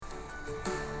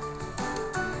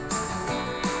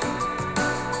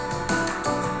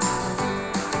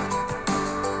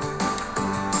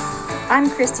I'm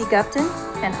Christy Gupton,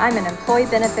 and I'm an Employee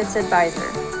Benefits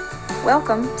Advisor.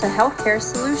 Welcome to Healthcare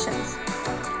Solutions,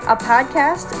 a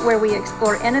podcast where we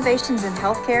explore innovations in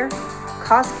healthcare,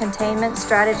 cost containment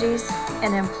strategies,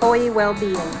 and employee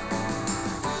well-being.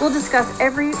 We'll discuss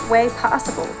every way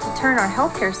possible to turn our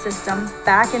healthcare system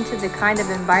back into the kind of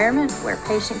environment where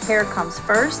patient care comes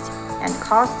first and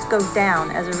costs go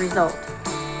down as a result.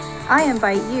 I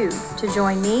invite you to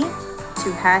join me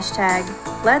to hashtag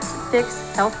Let's Fix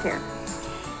Healthcare.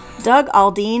 Doug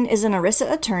Aldeen is an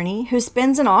ERISA attorney who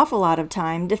spends an awful lot of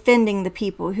time defending the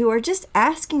people who are just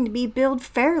asking to be billed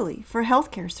fairly for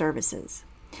healthcare services.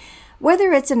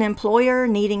 Whether it's an employer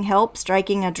needing help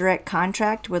striking a direct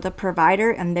contract with a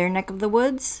provider in their neck of the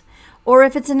woods, or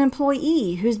if it's an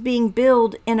employee who's being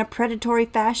billed in a predatory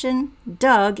fashion,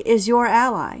 Doug is your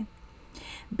ally.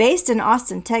 Based in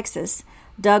Austin, Texas,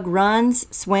 Doug runs,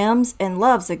 swims, and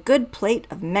loves a good plate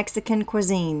of Mexican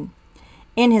cuisine.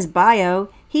 In his bio,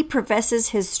 he professes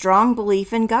his strong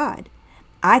belief in God.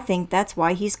 I think that's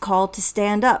why he's called to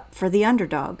stand up for the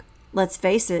underdog. Let's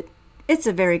face it, it's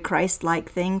a very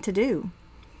Christ-like thing to do.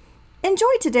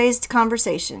 Enjoy today's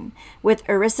conversation with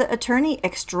ERISA attorney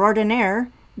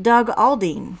extraordinaire, Doug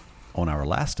Aldeen. On our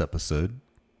last episode.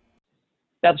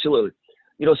 Absolutely.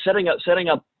 Setting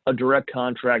up a direct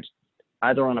contract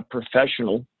either on a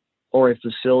professional or a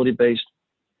facility-based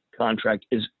contract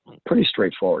is pretty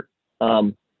straightforward.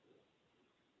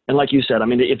 And like you said,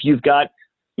 if you've got,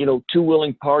 two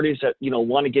willing parties that,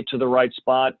 want to get to the right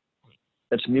spot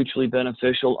that's mutually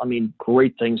beneficial,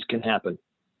 great things can happen.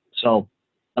 So,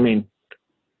 I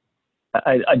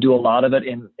do a lot of it,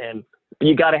 and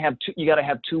you got to have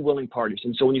two willing parties.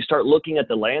 And so when you start looking at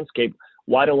the landscape,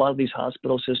 why do a lot of these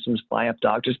hospital systems buy up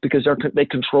doctors? Because they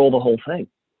control the whole thing.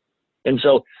 And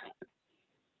so,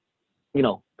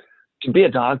 to be a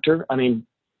doctor,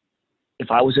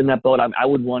 if I was in that boat, I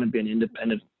would want to be an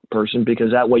independent person,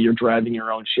 because that way you're driving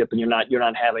your own ship and you're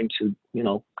not having to,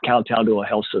 kowtow to a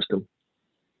health system.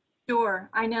 Sure,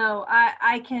 I know.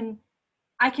 I can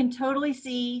totally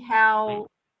see how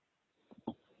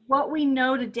what we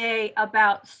know today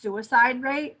about suicide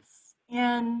rates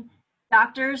in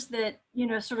doctors that,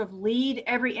 sort of lead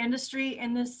every industry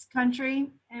in this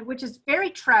country, and which is very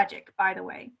tragic, by the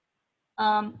way.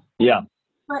 Yeah,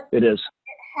 but it is.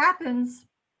 It happens.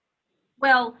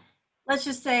 Well, let's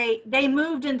just say they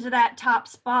moved into that top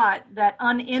spot, that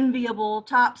unenviable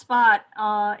top spot,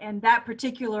 and that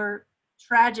particular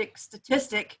tragic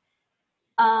statistic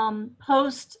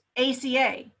post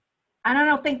ACA. And I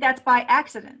don't think that's by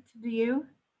accident. Do you?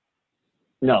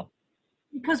 No.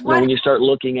 Because when you start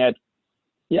looking at,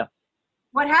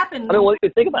 what happened?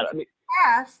 Think about it.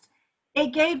 Past,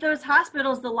 it gave those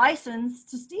hospitals the license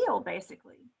to steal,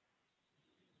 basically.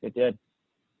 It did.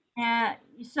 And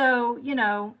so,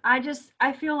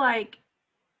 I feel like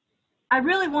I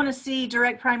really want to see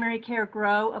direct primary care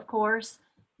grow, of course,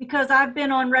 because I've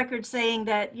been on record saying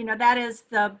that, that is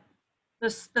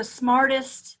the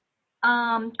smartest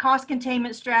cost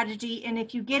containment strategy. And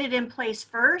if you get it in place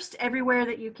first, everywhere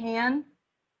that you can,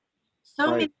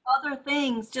 many other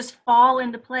things just fall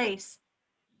into place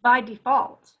by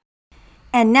default.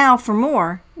 And now for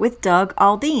more with Doug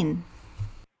Aldeen.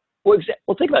 Well,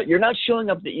 think about it. You're not showing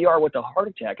up at the ER with a heart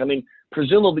attack.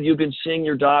 Presumably you've been seeing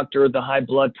your doctor, the high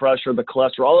blood pressure, the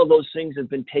cholesterol, all of those things have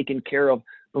been taken care of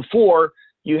before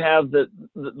you have the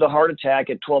heart attack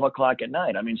at 12 o'clock at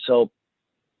night.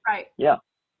 Right. Yeah.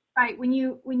 Right. When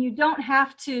you don't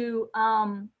have to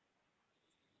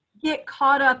get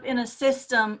caught up in a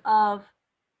system of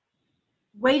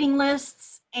waiting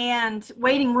lists and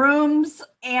waiting rooms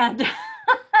and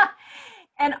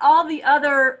and all the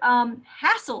other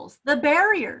hassles, the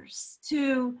barriers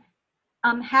to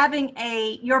having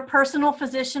your personal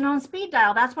physician on speed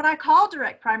dial. That's what I call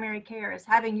direct primary care, is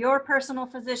having your personal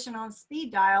physician on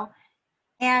speed dial.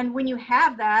 And when you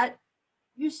have that,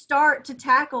 you start to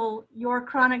tackle your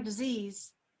chronic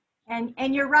disease. And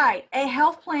you're right, a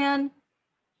health plan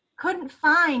couldn't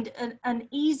find an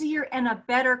easier and a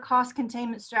better cost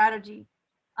containment strategy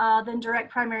than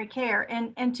direct primary care.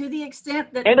 And to the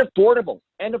extent that— And affordable.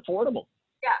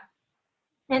 Yeah.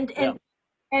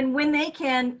 And when they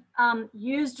can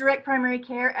use direct primary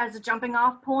care as a jumping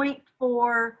off point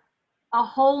for a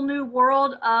whole new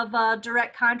world of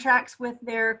direct contracts with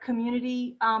their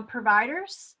community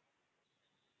providers,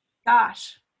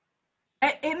 gosh,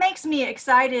 it makes me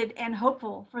excited and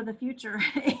hopeful for the future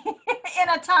in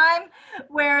a time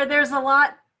where there's a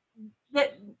lot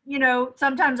that,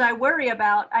 sometimes I worry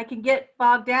about. I can get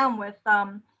bogged down with,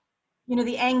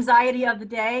 the anxiety of the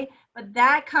day, but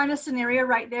that kind of scenario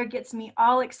right there gets me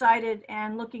all excited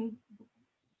and looking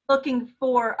looking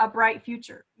for a bright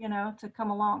future, to come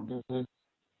along. Mm-hmm.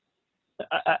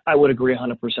 I would agree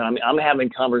 100%. I mean, I'm having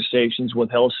conversations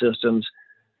with health systems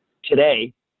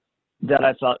today that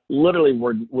I thought literally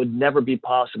would never be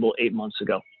possible 8 months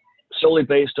ago, solely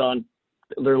based on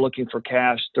they're looking for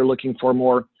cash. They're looking for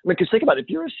more. I mean, because think about it. If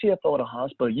you're a CFO at a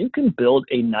hospital, you can build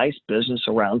a nice business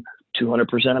around 200%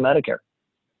 of Medicare.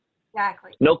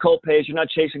 Exactly. No co-pays. You're not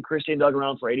chasing Christy and Doug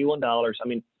around for $81. I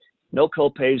mean, no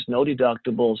co-pays, no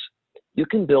deductibles. You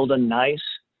can build a nice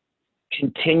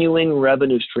continuing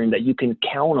revenue stream that you can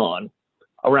count on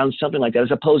around something like that,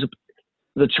 as opposed to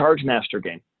the charge master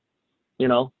game,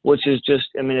 which is just,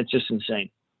 I mean, it's just insane.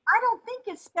 I don't think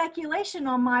it's speculation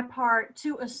on my part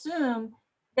to assume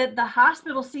that the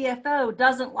hospital CFO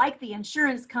doesn't like the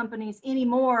insurance companies any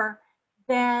more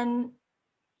than,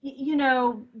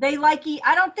 they like,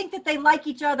 I don't think that they like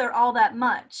each other all that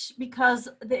much, because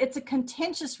it's a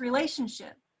contentious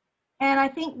relationship. And I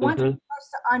think once it starts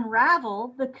to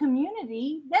unravel, the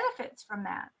community benefits from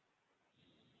that.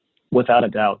 Without a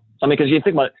doubt. I mean, because you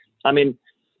think about it, I mean,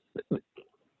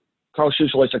 Carl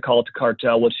Schuster likes to call it the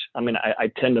cartel, which, I mean,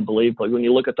 I tend to believe, but when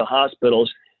you look at the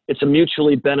hospitals, it's a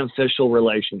mutually beneficial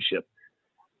relationship.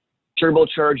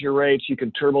 Turbocharge your rates, you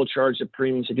can turbocharge the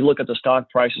premiums. If you look at the stock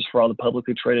prices for all the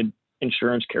publicly traded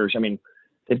insurance carriers, I mean,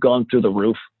 they've gone through the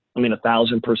roof. I mean,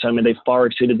 1,000%. I mean, they far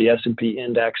exceeded the S&P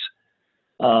index.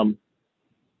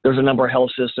 There's a number of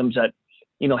health systems that,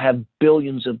 have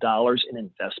billions of dollars in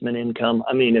investment income.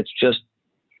 I mean,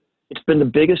 it's been the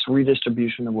biggest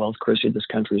redistribution of wealth, Chrissy, this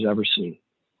country's ever seen.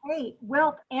 Hey,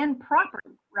 wealth and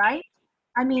property, right?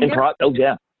 I mean, there's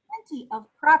plenty of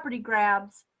property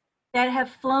grabs that have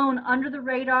flown under the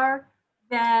radar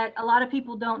that a lot of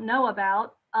people don't know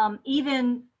about.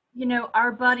 Even,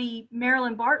 our buddy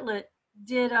Marilyn Bartlett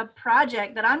did a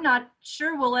project that I'm not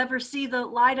sure will ever see the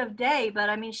light of day, but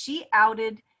I mean, she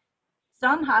outed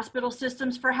some hospital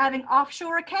systems for having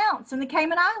offshore accounts in the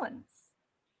Cayman Islands.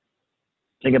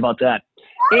 Think about that.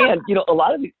 And, a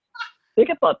lot of you, think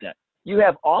about that. You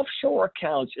have offshore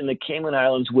accounts in the Cayman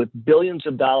Islands with billions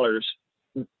of dollars,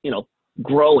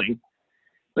 growing,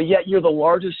 but yet you're the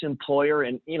largest employer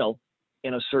in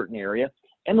a certain area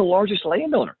and the largest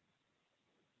landowner.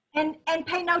 And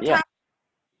pay no tax.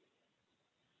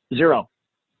 Zero.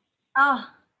 Oh,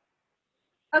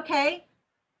 okay.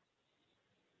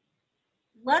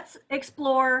 Let's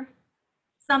explore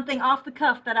something off the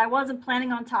cuff that I wasn't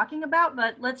planning on talking about,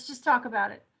 but let's just talk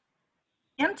about it.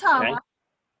 EMTALA. Okay.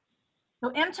 So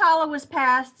EMTALA was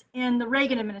passed in the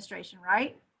Reagan administration,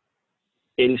 right?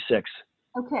 86.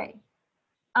 Okay.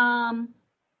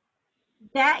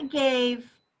 That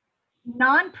gave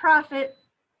nonprofit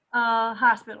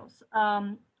hospitals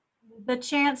the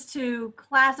chance to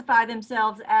classify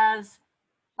themselves as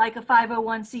like a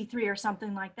 501c3 or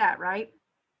something like that, right?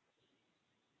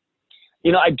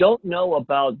 I don't know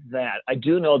about that. I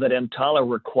do know that EMTALA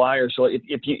requires, so if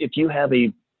you have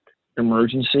a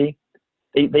emergency,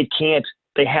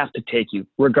 they have to take you,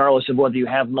 regardless of whether you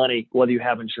have money, whether you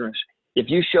have insurance. If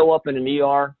you show up in an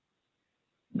ER,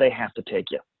 they have to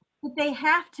take you. But they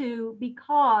have to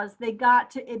because they got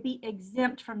to be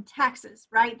exempt from taxes,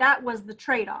 right? That was the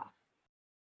trade-off.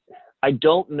 I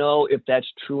don't know if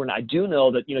that's true, and I do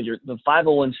know that the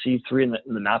 501c3 and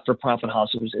the not-for-profit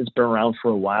hospitals, it's been around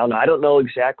for a while now. I don't know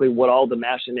exactly what all the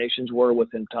machinations were with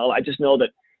EMTALA. I just know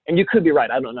that, and you could be right.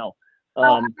 I don't know.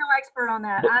 I'm no expert on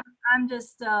that. But, I'm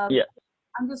just yeah.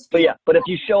 I'm just. But if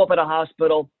you show up at a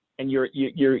hospital and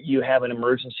you have an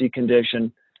emergency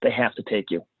condition, they have to take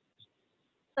you.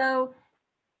 So,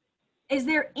 is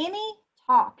there any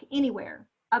talk anywhere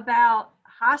about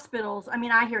hospitals? I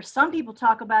mean, I hear some people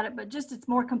talk about it, but just it's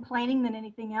more complaining than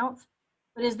anything else.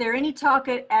 But is there any talk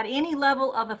at any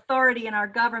level of authority in our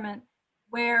government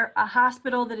where a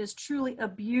hospital that is truly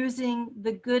abusing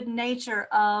the good nature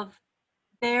of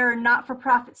their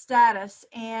not-for-profit status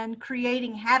and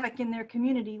creating havoc in their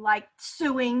community, like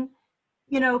suing,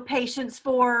 patients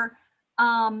for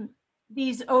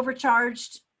these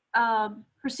overcharged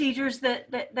procedures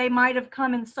that they might have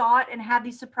come and sought and have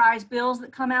these surprise bills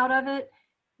that come out of it?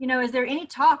 Is there any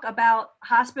talk about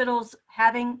hospitals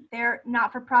having their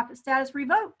not-for-profit status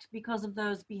revoked because of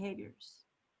those behaviors?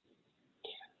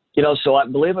 So I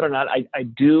believe it or not, I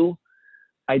do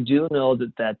know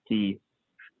that the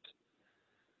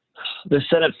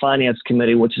Senate Finance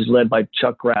Committee, which is led by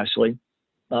Chuck Grassley,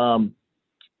 the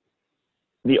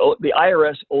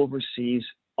IRS oversees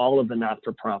all of the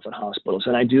not-for-profit hospitals.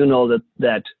 And I do know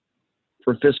that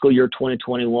for fiscal year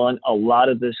 2021, a lot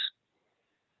of this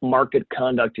market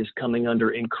conduct is coming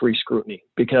under increased scrutiny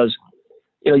because,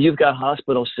 you've got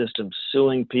hospital systems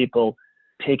suing people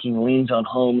taking liens on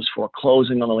homes,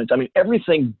 foreclosing on the liens. I mean,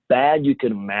 everything bad you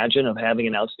could imagine of having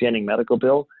an outstanding medical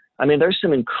bill. I mean, there's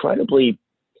some incredibly,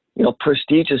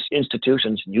 prestigious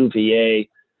institutions, UVA,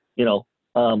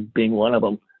 being one of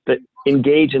them, that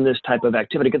engage in this type of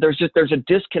activity. Because there's a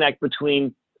disconnect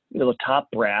between, the top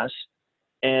brass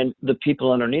and the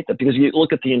people underneath it, because you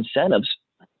look at the incentives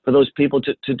for those people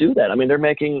to do that. I mean, they're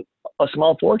making a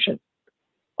small fortune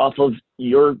off of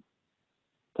your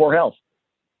poor health.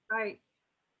 Right.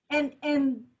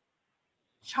 And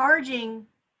charging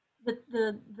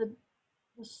the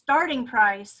starting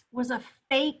price was a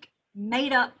fake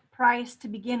made up price to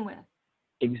begin with.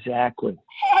 Exactly.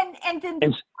 And then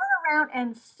turn around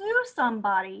and sue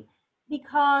somebody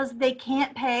because they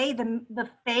can't pay the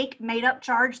fake made up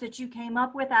charge that you came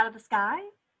up with out of the sky.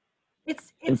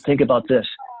 And think about this,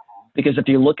 because if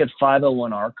you look at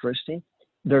 501R, Christy,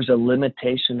 there's a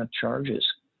limitation of charges,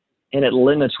 and it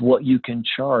limits what you can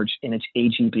charge in its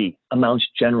AGB, amounts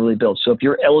generally billed. So if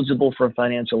you're eligible for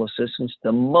financial assistance,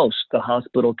 the most the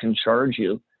hospital can charge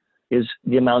you is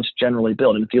the amounts generally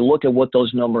billed. And if you look at what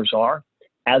those numbers are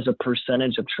as a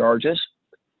percentage of charges,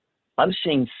 I'm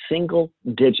seeing single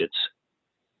digits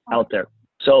out there.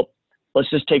 So let's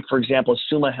just take, for example,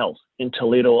 Summa Health in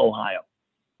Toledo, Ohio.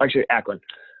 Actually, Akron.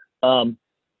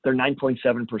 They're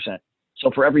 9.7%.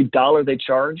 So for every dollar they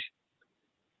charge,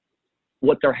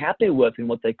 what they're happy with and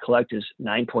what they collect is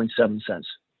 9.7 cents.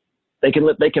 They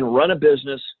can run a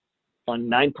business on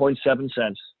 9.7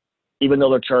 cents, even though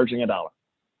they're charging $1.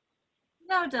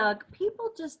 No, Doug,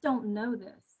 people just don't know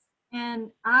this.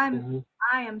 And I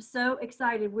am so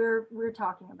excited we're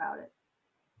talking about it.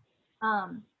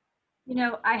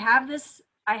 I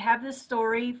have this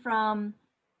story from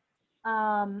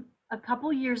a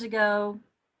couple years ago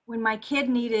when my kid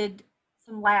needed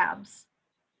some labs,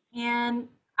 and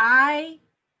I,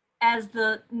 as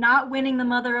the not winning the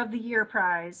Mother of the Year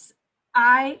prize,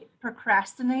 I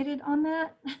procrastinated on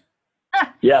that.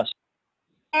 Yes.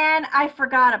 And I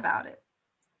forgot about it.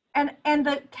 And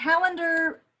the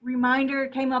calendar reminder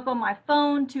came up on my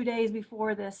phone 2 days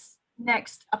before this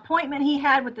next appointment he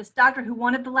had with this doctor who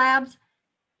wanted the labs.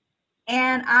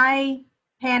 And I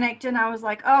panicked and I was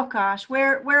like, oh gosh,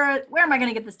 where am I going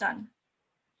to get this done?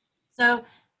 So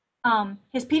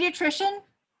his pediatrician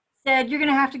said, you're going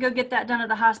to have to go get that done at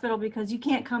the hospital because you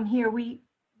can't come here.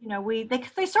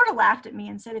 They sort of laughed at me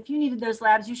and said, if you needed those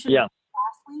labs, you should have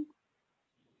last week.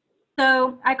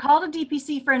 So I called a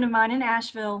DPC friend of mine in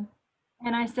Asheville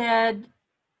and I said,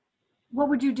 what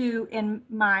would you do in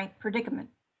my predicament?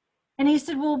 And he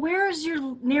said, well, where's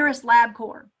your nearest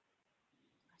LabCorp?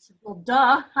 I said, well,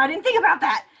 duh, I didn't think about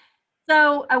that.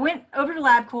 So I went over to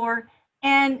LabCorp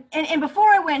and before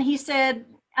I went, he said,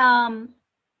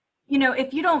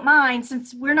 if you don't mind,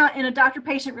 since we're not in a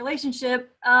doctor-patient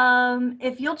relationship,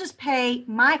 if you'll just pay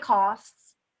my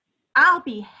costs, I'll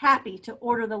be happy to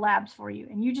order the labs for you.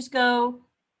 And you just go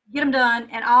get them done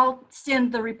and I'll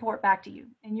send the report back to you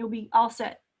and you'll be all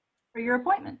set for your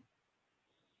appointment.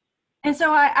 And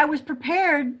so I was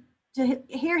prepared to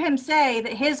hear him say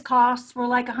that his costs were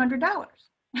like $100.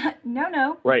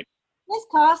 No. Right. His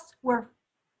costs were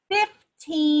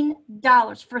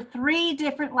 $15 for 3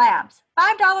 different labs,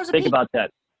 $5 a piece. Think about that.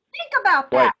 Think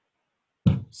about that.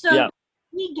 Right. So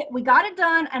we got it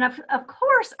done. And of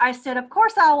course, I said, of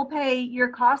course I will pay your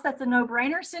cost. That's a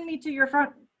no-brainer. Send me to your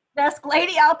front desk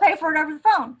lady. I'll pay for it over the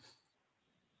phone.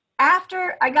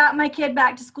 After I got my kid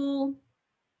back to school,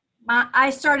 I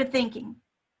started thinking,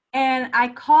 and I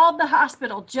called the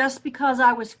hospital just because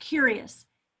I was curious.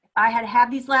 If I had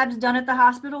these labs done at the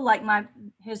hospital, like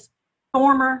his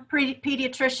former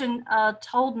pediatrician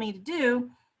told me to do,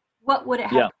 what would it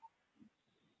have?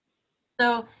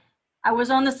 So I was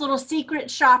on this little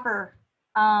secret shopper,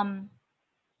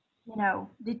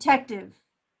 detective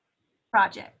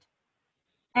project.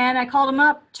 And I called them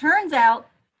up. Turns out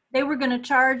they were going to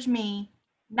charge me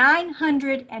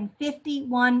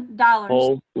 $951.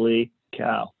 Holy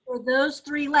cow. For those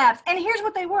 3 labs. And here's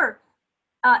what they were.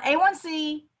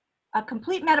 A1C, a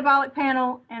complete metabolic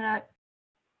panel, and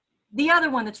the other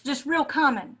one that's just real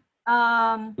common,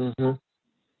 a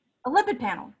lipid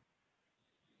panel.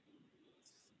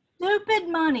 Stupid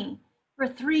money for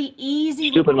 3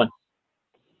 easy. Stupid money.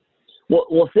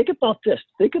 Well, think about this.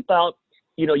 Think about,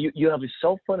 you have a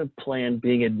self-funded plan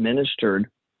being administered,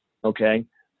 okay,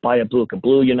 by a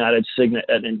Blue United, Cigna,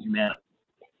 and Humana.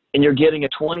 And you're getting a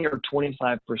 20 or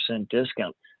 25%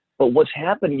 discount. But what's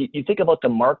happening, you think about the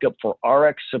markup for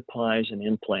RX supplies and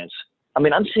implants. I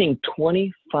mean, I'm seeing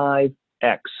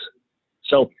 25X.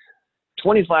 So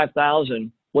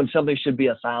 25,000 when something should be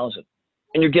 1,000.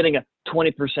 And you're getting a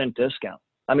 20% discount.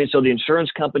 I mean, so the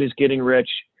insurance company's getting rich.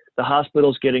 the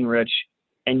hospital's getting rich,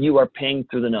 and you are paying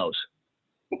through the nose.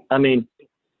 I mean,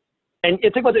 and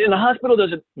think about it, and the hospital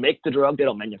doesn't make the drug, they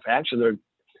don't manufacture the drug.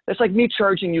 It's like me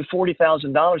charging you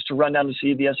 $40,000 to run down to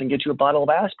CVS and get you a bottle of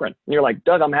aspirin. And you're like,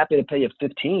 Doug, I'm happy to pay you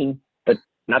 15, but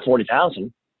not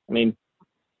 40,000. I mean,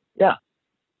 yeah.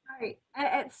 Right.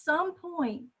 At some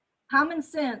point, common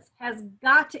sense has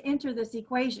got to enter this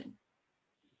equation.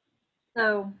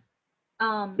 So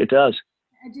It does.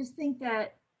 I just think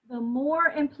that the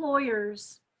more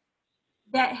employers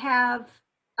that have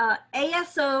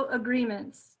ASO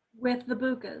agreements with the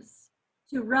BUCAs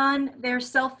to run their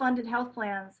self-funded health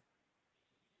plans,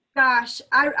 gosh,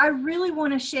 I really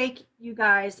want to shake you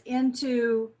guys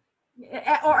into,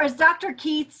 or as Dr.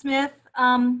 Keith Smith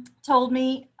told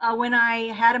me when I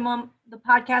had him on the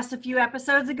podcast a few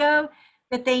episodes ago,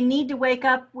 that they need to wake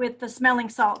up with the smelling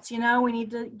salts. You know, we need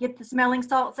to get the smelling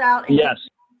salts out and Yes.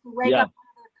 wake up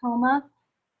from their coma.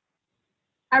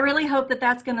 I really hope that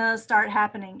that's going to start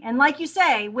happening. And like you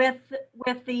say, with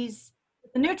these,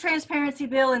 the new transparency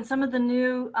bill and some of the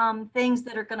new things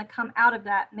that are going to come out of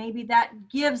that, maybe that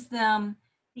gives them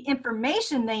the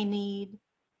information they need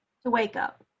to wake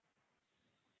up.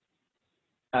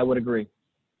 I would agree.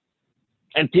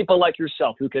 And people like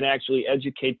yourself who can actually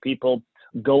educate people,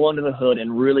 go under the hood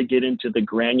and really get into the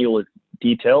granular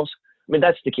details. I mean,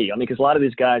 that's the key. I mean, because a lot of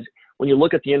these guys, when you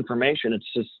look at the information,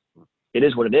 it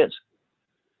is what it is.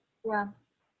 Yeah.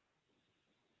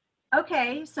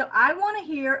 Okay, so I want to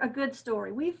hear a good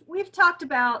story. We've talked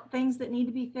about things that need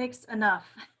to be fixed enough.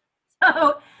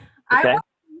 So I want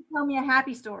you to tell me a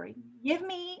happy story. Give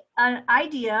me an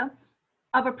idea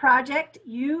of a project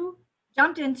you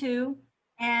jumped into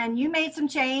and you made some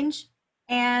change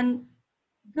and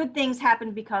good things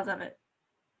happened because of it.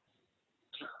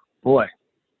 Boy,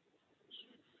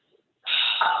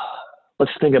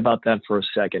 let's think about that for a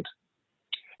second.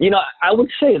 You know, I would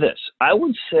say this. I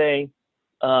would say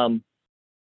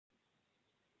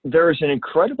there is an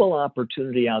incredible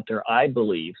opportunity out there, I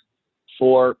believe,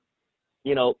 for,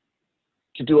 you know,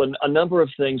 to do a number of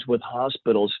things with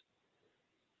hospitals,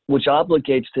 which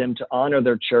obligates them to honor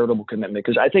their charitable commitment.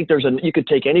 Because I think you could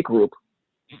take any group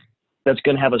that's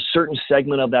going to have a certain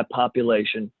segment of that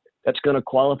population that's going to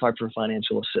qualify for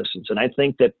financial assistance. And I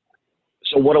think that,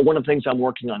 so one of the things I'm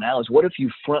working on now is what if you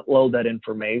front load that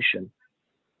information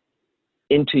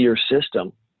into your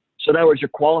system? So in other words, you're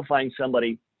qualifying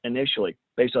somebody initially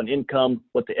based on income,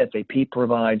 what the FAP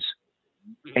provides,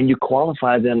 and you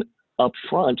qualify them up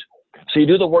front. So you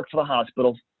do the work for the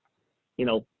hospital, you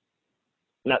know,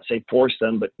 not say force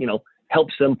them, but, you know,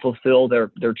 helps them fulfill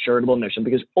their charitable mission.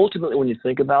 Because ultimately, when you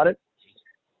think about it,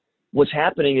 what's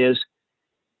happening is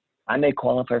I may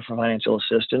qualify for financial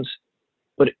assistance,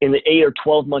 but in the 8 or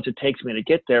 12 months it takes me to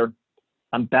get there,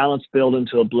 I'm balance billed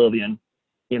into oblivion.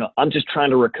 You know, I'm just trying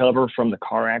to recover from the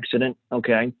car accident.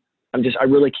 Okay. I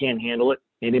really can't handle it.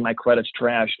 Maybe my credit's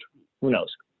trashed. Who knows?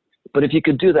 But if you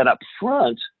could do that up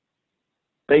front,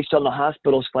 based on the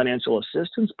hospital's financial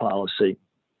assistance policy,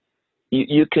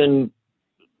 you can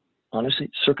honestly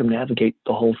circumnavigate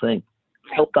the whole thing,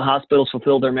 help the hospitals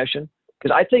fulfill their mission.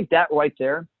 Because I think that right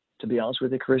there, to be honest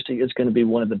with you, Christy, is going to be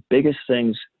one of the biggest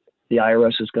things the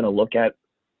IRS is going to look at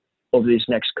over these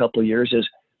next couple of years is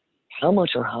how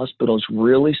much are hospitals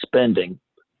really spending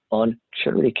on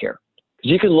charity care?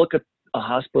 Because you can look at a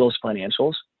hospital's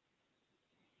financials.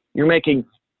 You're making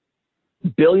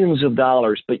billions of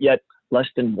dollars, but yet less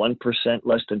than 1%,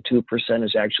 less than 2%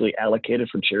 is actually allocated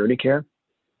for charity care.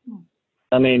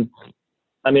 I mean,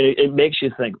 it makes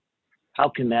you think, how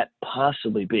can that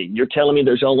possibly be? You're telling me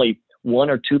there's only 1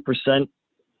 or 2%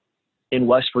 in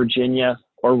West Virginia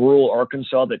or rural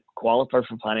Arkansas that qualify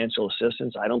for financial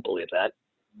assistance? I don't believe that.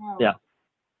 No. Yeah.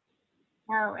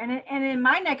 No, and in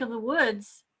my neck of the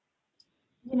woods,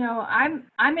 you know,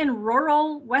 I'm in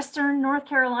rural Western North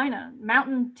Carolina,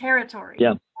 mountain territory.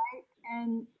 Yeah. Right?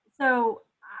 And so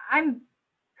I'm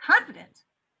confident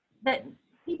that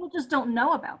people just don't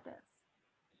know about this.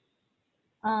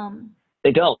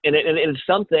 They don't. And it's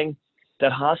something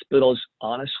that hospitals,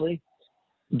 honestly,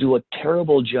 do a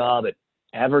terrible job at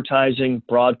advertising,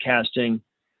 broadcasting,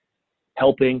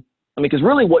 helping. I mean, because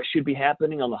really what should be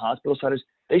happening on the hospital side is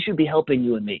they should be helping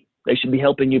you and me. They should be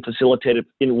helping you facilitate it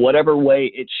in whatever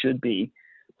way it should be,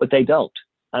 but they don't.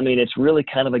 I mean, it's really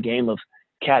kind of a game of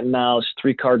cat and mouse,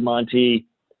 3-card Monte.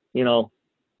 You know,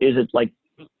 is it like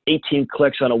 18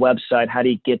 clicks on a website? How do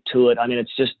you get to it? I mean,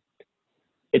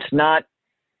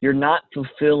 you're not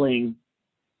fulfilling,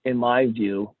 in my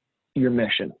view, your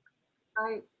mission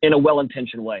Right. in a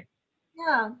well-intentioned way.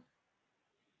 Yeah.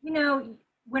 You know,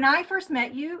 when I first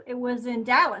met you, it was in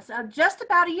Dallas, just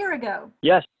about a year ago.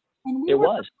 Yes, And it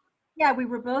was. Yeah, we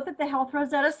were both at the Health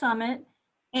Rosetta Summit,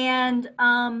 and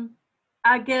I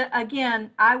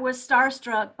was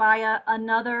starstruck by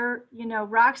another,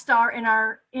 rock star in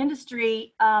our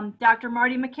industry, Dr.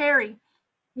 Marty McCary.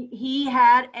 He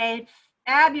had a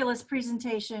fabulous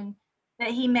presentation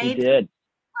that he He made. did.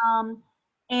 Um,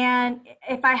 and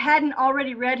if I hadn't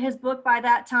already read his book by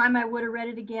that time, I would have read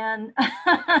it again.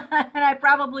 And I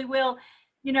probably will,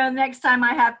 next time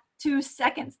I have 2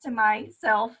 seconds to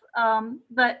myself.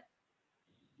 But,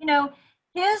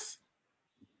 his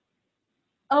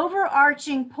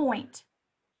overarching point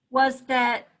was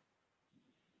that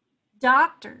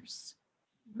doctors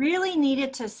really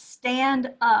needed to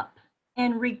stand up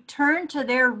and return to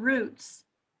their roots,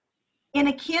 in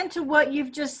akin to what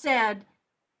you've just said,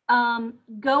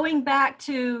 going back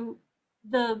to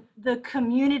the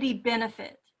community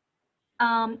benefit,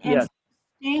 and Yes.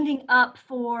 standing up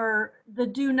for the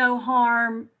do no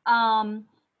harm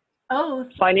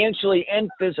oath. Financially and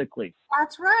physically.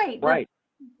 That's right. Right.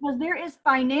 Because there is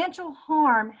financial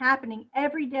harm happening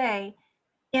every day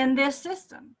in this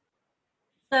system.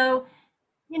 So,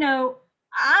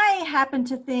 I happen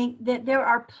to think that there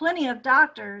are plenty of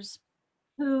doctors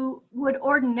who would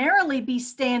ordinarily be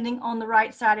standing on the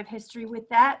right side of history with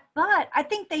that, but I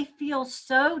think they feel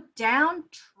so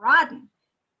downtrodden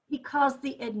because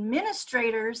the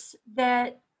administrators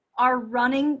that are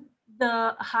running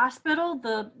the hospital,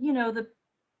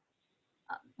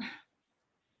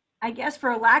 I guess for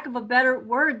a lack of a better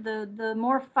word, the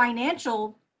more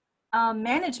financial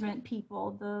management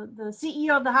people, the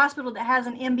CEO of the hospital that has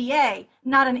an MBA,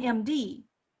 not an MD,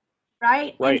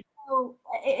 right? And Right. so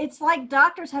it's like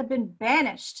doctors have been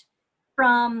banished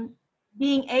from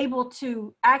being able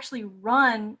to actually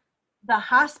run the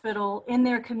hospital in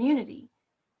their community.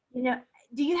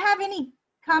 Do you have any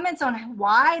comments on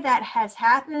why that has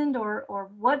happened, or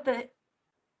what the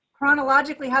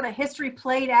chronologically how the history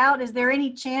played out? Is there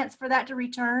any chance for that to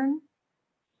return?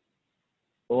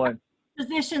 Boy.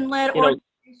 Physician-led You know,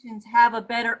 organizations have a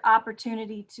better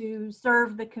opportunity to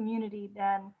serve the community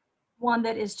than one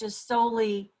that is just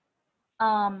solely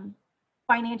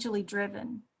financially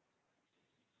driven.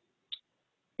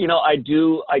 I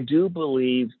do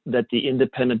believe that the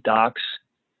independent docs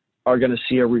are going to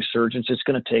see a resurgence. It's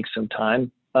going to take some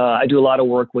time. I do a lot of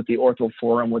work with the Ortho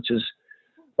Forum, which is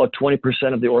about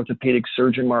 20% of the orthopedic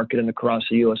surgeon market and across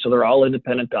the U.S. So they're all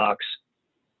independent docs.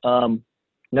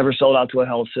 Never sold out to a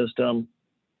health system.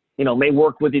 May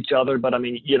work with each other, but I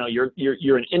mean,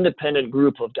 you're an independent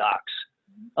group of docs.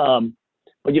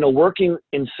 But working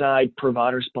inside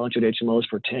provider-sponsored HMOs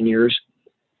for 10 years,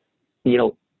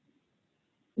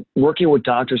 working with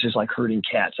doctors is like herding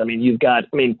cats. I mean,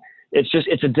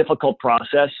 it's a difficult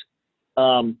process.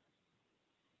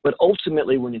 But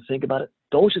ultimately, when you think about it,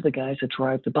 those are the guys that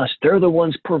drive the bus. They're the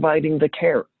ones providing the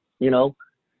care, and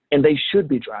they should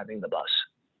be driving the bus.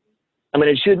 I mean,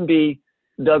 it shouldn't be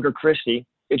Doug or Christy.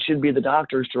 It should be the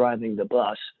doctors driving the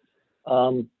bus.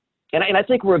 And I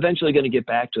think we're eventually going to get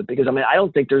back to it because, I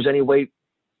don't think there's any way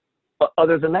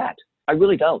other than that. I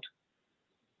really don't.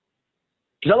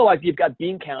 Because otherwise you've got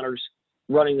bean counters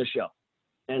running the show,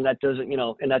 and that doesn't,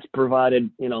 and that's provided,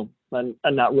 a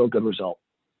not real good result.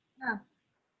 Yeah.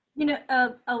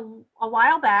 A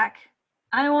while back,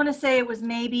 I want to say it was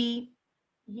maybe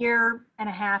a year and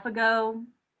a half ago,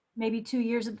 maybe 2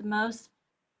 years at the most.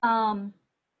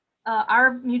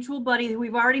 Our mutual buddy who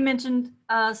we've already mentioned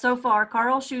so far,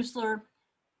 Carl Schuessler,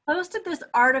 posted this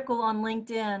article on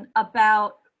LinkedIn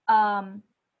about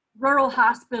rural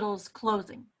hospitals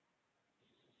closing.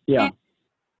 Yeah. And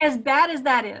as bad as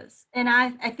that is, and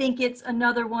I think it's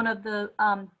another one of the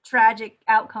tragic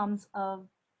outcomes of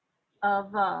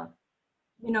modern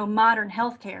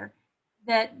healthcare,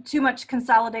 that too much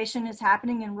consolidation is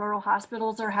happening and rural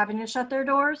hospitals are having to shut their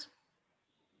doors.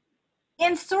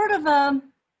 In sort of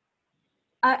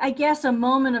I guess a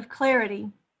moment of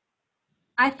clarity,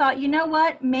 I thought, you know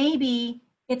what, maybe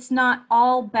it's not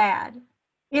all bad.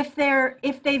 If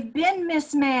they've been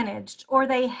mismanaged or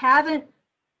they haven't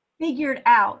figured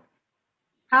out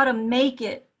how to make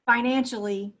it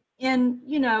financially in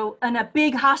a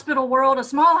big hospital world, a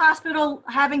small hospital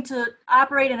having to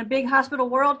operate in a big hospital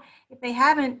world, if they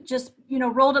haven't just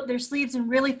rolled up their sleeves and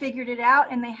really figured it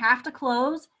out and they have to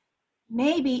close,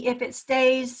 maybe if it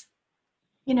stays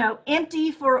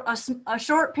empty for a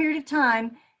short period of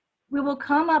time, we will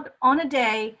come up on a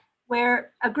day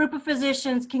where a group of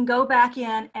physicians can go back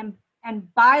in and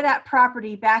buy that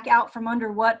property back out from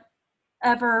under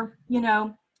whatever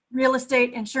real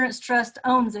estate insurance trust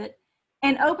owns it,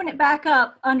 and open it back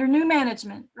up under new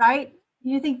management, right? Do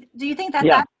you think that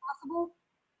Yeah. that's possible?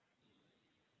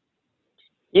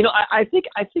 I think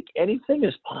anything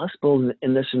is possible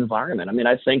in this environment. I mean,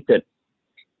 I think that,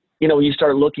 when you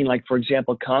start looking, like, for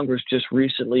example, Congress just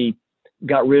recently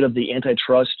got rid of the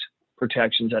antitrust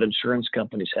protections that insurance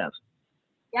companies have.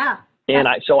 Yeah. And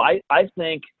I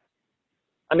think,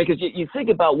 because you think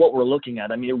about what we're looking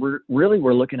at. I mean,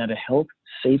 we're looking at a health,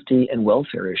 safety, and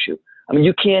welfare issue. I mean,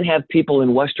 you can't have people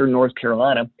in Western North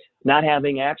Carolina not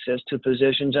having access to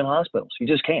physicians and hospitals. You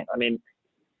just can't. I mean,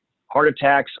 heart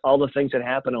attacks, all the things that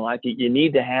happen in life, you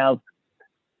need to have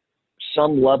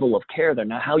some level of care there.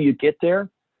 Now, how you get there,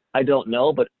 I don't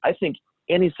know, but I think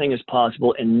anything is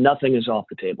possible and nothing is off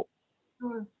the table.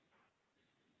 Sure.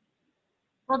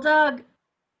 Well, Doug,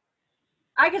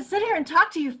 I could sit here and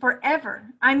talk to you forever.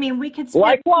 I mean, we could spend.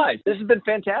 Likewise. This has been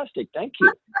fantastic. Thank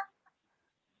you.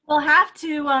 We'll have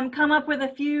to come up with a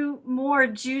few more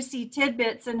juicy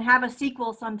tidbits and have a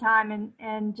sequel sometime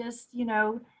and just,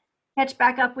 catch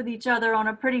back up with each other on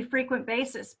a pretty frequent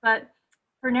basis. But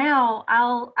for now,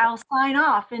 I'll sign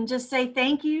off and just say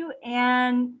thank you.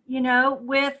 And,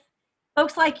 with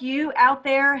folks like you out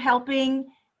there helping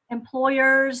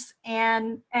employers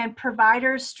and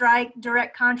providers strike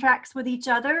direct contracts with each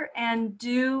other and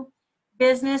do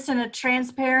business in a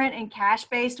transparent and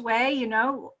cash-based way,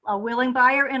 a willing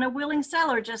buyer and a willing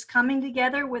seller just coming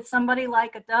together with somebody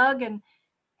like a Doug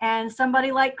and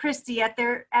somebody like Christy at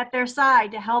their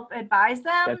side to help advise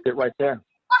them. That's it right there.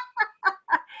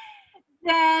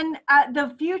 Then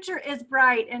the future is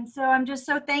bright. And so I'm just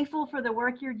so thankful for the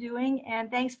work you're doing, and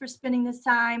thanks for spending this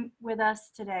time with us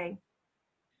today.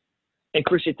 And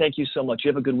Christy, thank you so much. You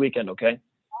have a good weekend, okay?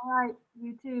 All right,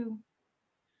 you too.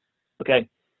 Okay,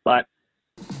 bye.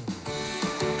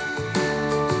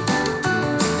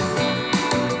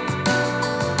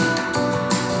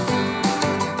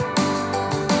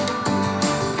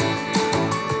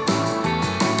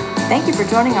 Thank you for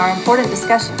joining our important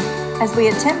discussion as we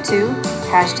attempt to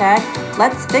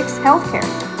 #Let's Fix Healthcare.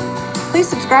 Please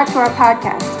subscribe to our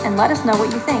podcast and let us know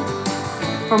what you think.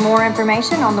 For more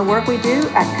information on the work we do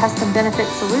at Custom Benefit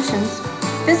Solutions,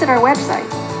 visit our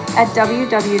website at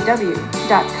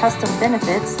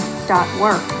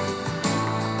www.custombenefits.work.